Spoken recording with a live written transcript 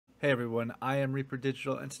Hey everyone, I am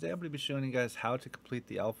ReaperDigital, and today I'm going to be showing you guys how to complete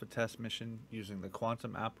the alpha test mission using the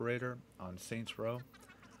quantum apparator on Saints Row.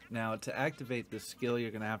 Now, to activate this skill,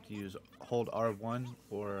 you're going to have to hold R1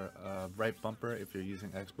 or right bumper if you're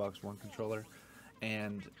using Xbox One controller,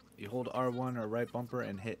 and you hold R1 or right bumper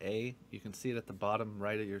and hit A. You can see it at the bottom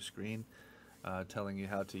right of your screen telling you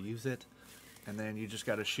how to use it, and then you just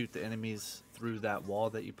got to shoot the enemies through that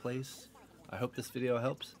wall that you place. I hope this video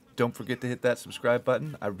helps. Don't forget to hit that subscribe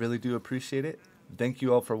button. I really do appreciate it. Thank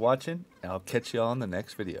you all for watching, and I'll catch you all in the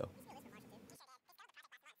next video.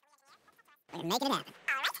 We're making it happen.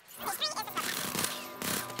 Now,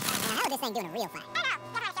 how is this thing doing a real fight?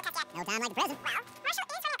 No time like the present.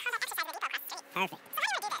 Perfect.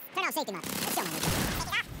 Turn on safety mode. Let's show them. Still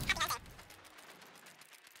alive.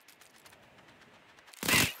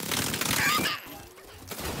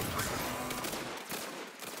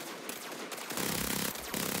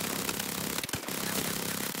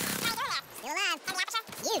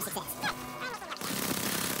 Huge success.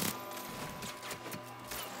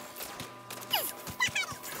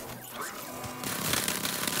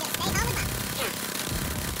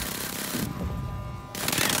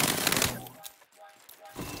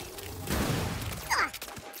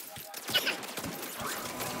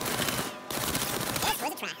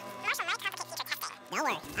 Don't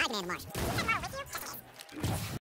worry, I can handle Martian.